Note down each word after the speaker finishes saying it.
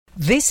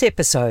This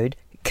episode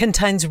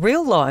contains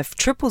real-life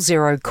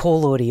 000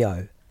 call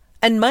audio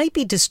and may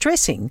be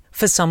distressing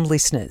for some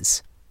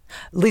listeners.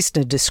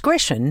 Listener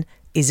discretion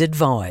is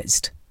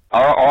advised.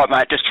 All right,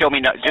 mate. Just tell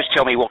me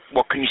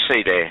what can you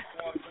see there?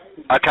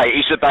 Okay,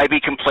 is the baby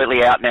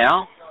completely out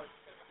now?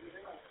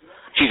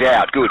 She's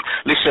out. Good.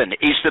 Listen,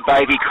 is the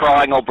baby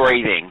crying or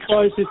breathing?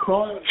 Oh, she's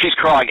crying. She's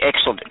crying.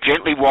 Excellent.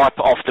 Gently wipe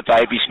off the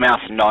baby's mouth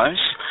and nose.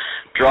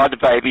 Dry the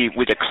baby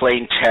with a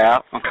clean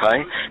towel.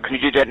 Okay. Can you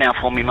do that now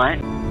for me,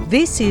 mate?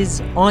 This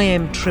is I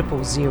Am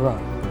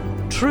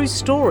 000. True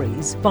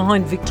stories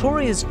behind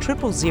Victoria's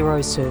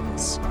 000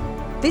 service.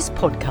 This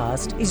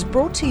podcast is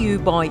brought to you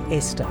by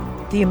ESTA,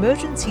 the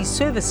Emergency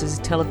Services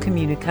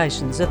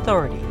Telecommunications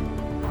Authority.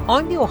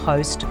 I'm your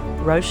host,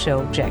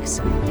 Rochelle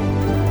Jackson.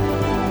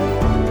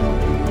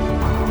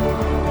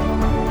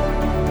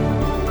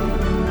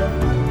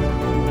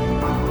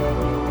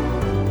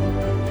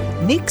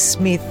 Nick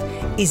Smith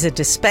is a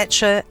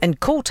dispatcher and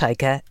call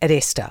taker at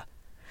ESTA.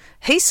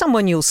 He's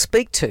someone you'll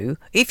speak to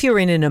if you're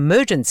in an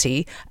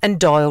emergency and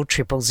dial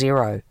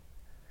 000.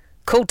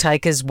 Call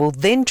takers will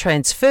then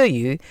transfer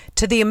you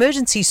to the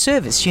emergency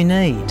service you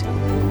need.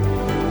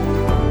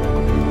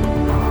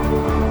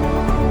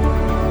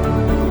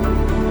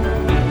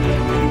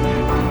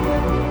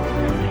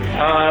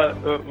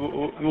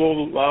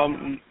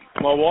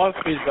 My wife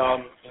is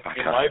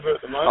in labour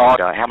at the moment.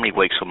 Oh, how many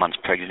weeks or months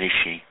pregnant is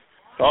she?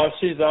 Oh,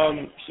 she's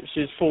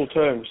full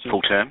term.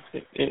 Full term?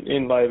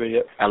 In labour,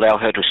 yep. Allow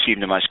her to assume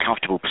the most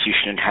comfortable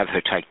position and have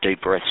her take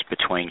deep breaths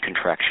between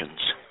contractions.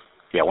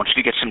 Yeah, I want you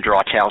to get some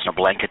dry towels and a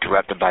blanket to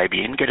wrap the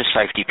baby in. Get a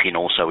safety pin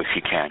also if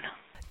you can.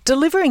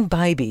 Delivering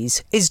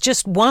babies is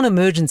just one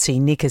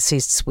emergency Nick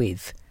assists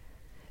with.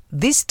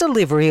 This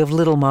delivery of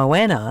little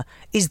Moana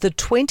is the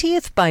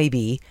 20th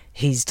baby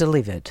he's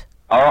delivered.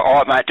 All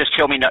right, mate. Just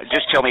tell me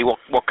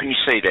what can you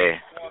see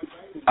there?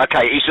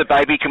 Okay, is the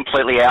baby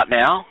completely out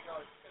now?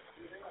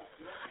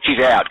 She's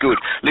out. Good.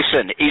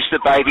 Listen, is the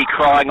baby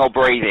crying or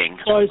breathing?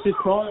 Oh, she's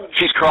crying.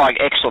 She's crying.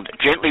 Excellent.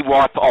 Gently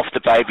wipe off the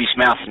baby's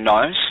mouth and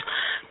nose.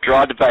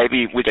 Dry the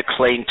baby with a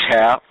clean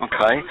towel.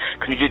 Okay.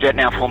 Can you do that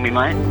now for me,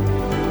 mate?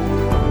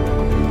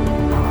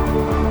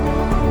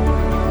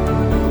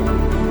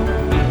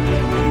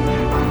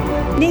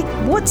 Nick,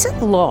 what's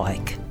it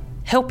like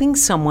helping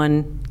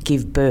someone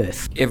give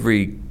birth?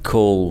 Every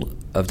call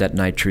of that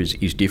nature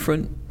is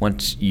different.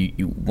 Once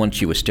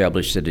you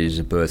establish that it is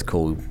a birth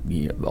call,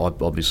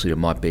 obviously it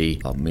might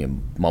be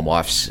my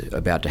wife's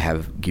about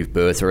to give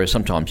birth, or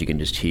sometimes you can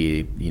just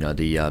hear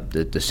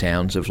the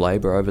sounds of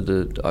labour over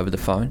the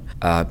phone,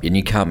 and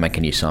you can't make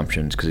any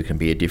assumptions because it can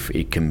be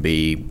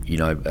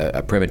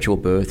a premature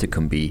birth, it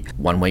can be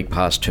 1 week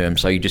past term,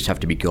 so you just have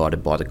to be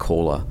guided by the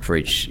caller for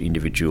each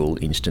individual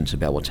instance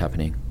about what's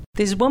happening.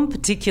 There's one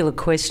particular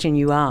question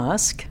you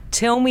ask.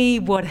 Tell me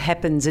what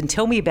happens and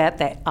tell me about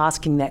that,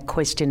 asking that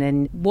question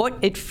and what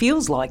it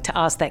feels like to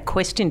ask that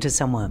question to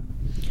someone.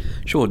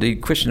 Sure. The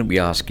question that we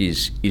ask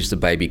is the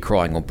baby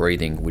crying or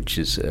breathing, which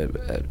is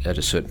at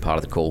a certain part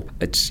of the call.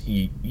 It's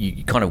you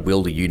kind of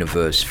will the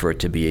universe for it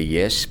to be a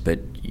yes, but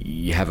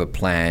you have a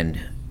plan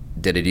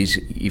that it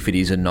is, if it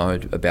is a no,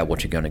 about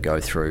what you're going to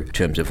go through in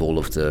terms of all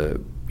of the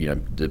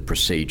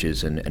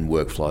procedures and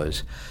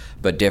workflows.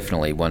 But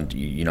definitely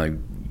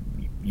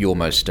you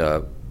almost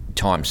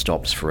time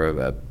stops for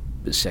a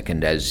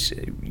second as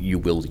you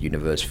will the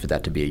universe for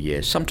that to be a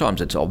yes.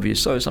 Sometimes it's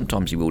obvious, so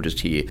sometimes you will just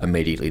hear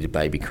immediately the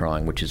baby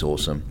crying, which is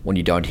awesome. When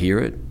you don't hear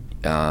it,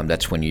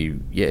 that's when you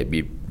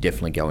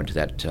definitely go into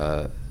that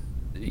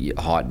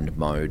heightened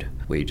mode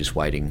where you're just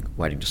waiting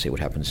to see what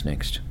happens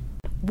next.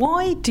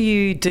 Why do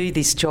you do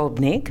this job,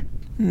 Nick?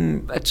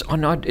 I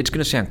know it's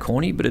going to sound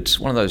corny, but it's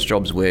one of those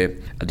jobs where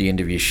at the end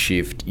of your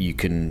shift you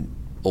can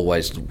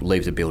always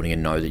leave the building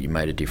and know that you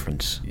made a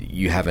difference.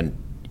 You haven't,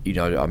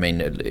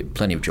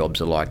 plenty of jobs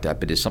are like that,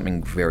 but there's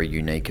something very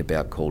unique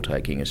about call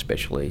taking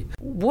especially.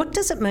 What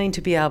does it mean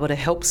to be able to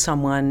help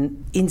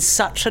someone in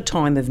such a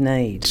time of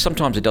need?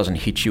 Sometimes it doesn't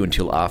hit you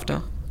until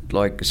after.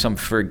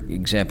 For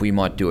example, you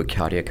might do a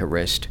cardiac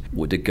arrest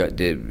where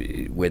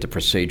the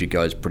procedure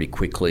goes pretty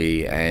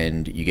quickly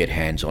and you get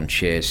hands on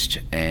chest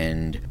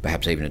and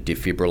perhaps even a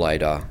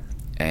defibrillator,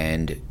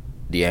 and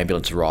the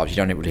ambulance arrives. You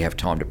don't really have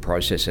time to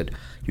process it.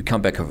 You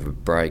come back off a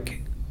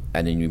break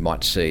and then you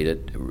might see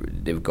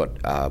that they've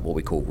got what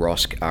we call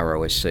ROSC,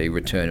 R-O-S-C,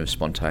 return of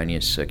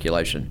spontaneous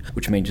circulation,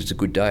 which means it's a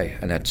good day,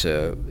 and that's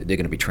they're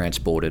going to be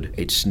transported.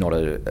 It's not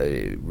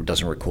it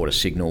doesn't record a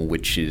signal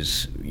which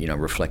is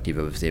reflective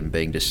of them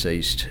being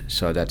deceased,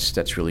 so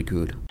that's really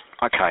good.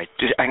 Okay,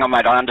 just hang on,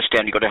 mate. I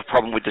understand you've got a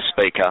problem with the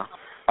speaker.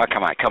 Okay,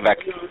 mate, come back.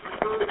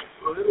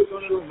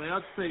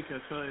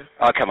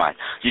 Okay, mate.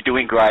 You're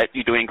doing great.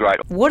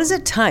 What does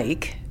it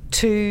take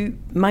to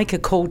make a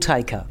call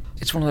taker?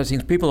 It's one of those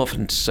things people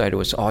often say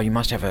to us, you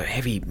must have a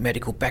heavy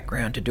medical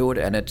background to do it,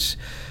 and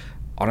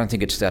I don't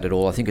think it's that at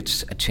all. I think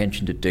it's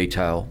attention to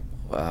detail,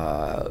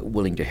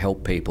 willing to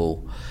help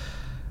people,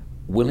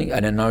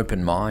 and an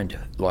open mind.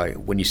 Like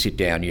when you sit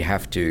down, you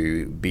have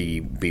to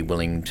be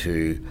willing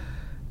to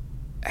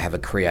have a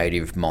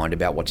creative mind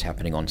about what's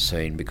happening on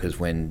scene, because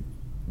when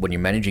when you're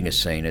managing a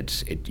scene,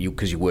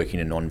 because you're working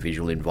in a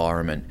non-visual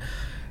environment,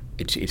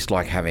 it's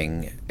like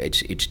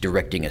it's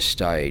directing a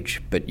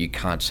stage, but you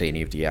can't see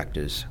any of the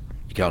actors.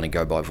 You can only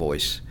go by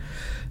voice.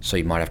 So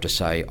you might have to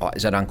say,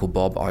 is that Uncle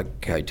Bob?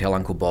 Okay, tell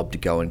Uncle Bob to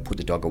go and put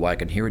the dog away. I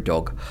can hear a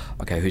dog.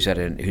 Okay, who's that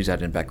in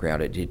the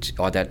background?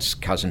 That's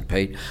Cousin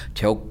Pete.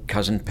 Tell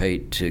Cousin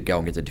Pete to go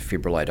and get the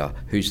defibrillator.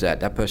 Who's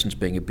that? That person's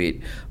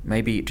being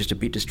maybe just a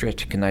bit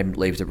distressed. Can they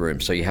leave the room?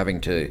 So you're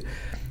having to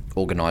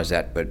organise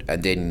that.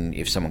 And then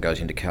if someone goes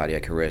into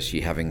cardiac arrest,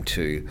 you're having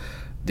to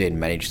then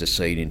manage the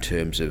scene in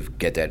terms of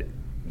get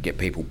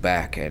people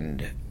back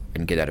and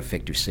get that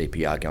effective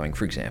CPR going,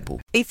 for example.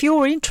 If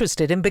you're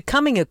interested in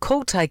becoming a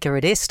call taker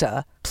at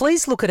ESTA,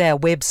 please look at our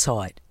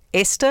website,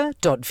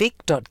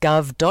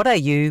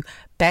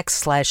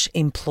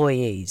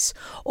 esta.vic.gov.au/employees,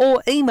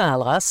 or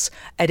email us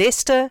at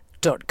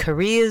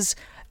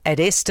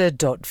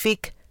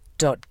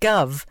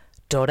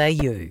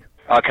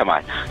esta.careers@esta.vic.gov.au. Okay,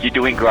 mate. You're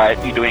doing great.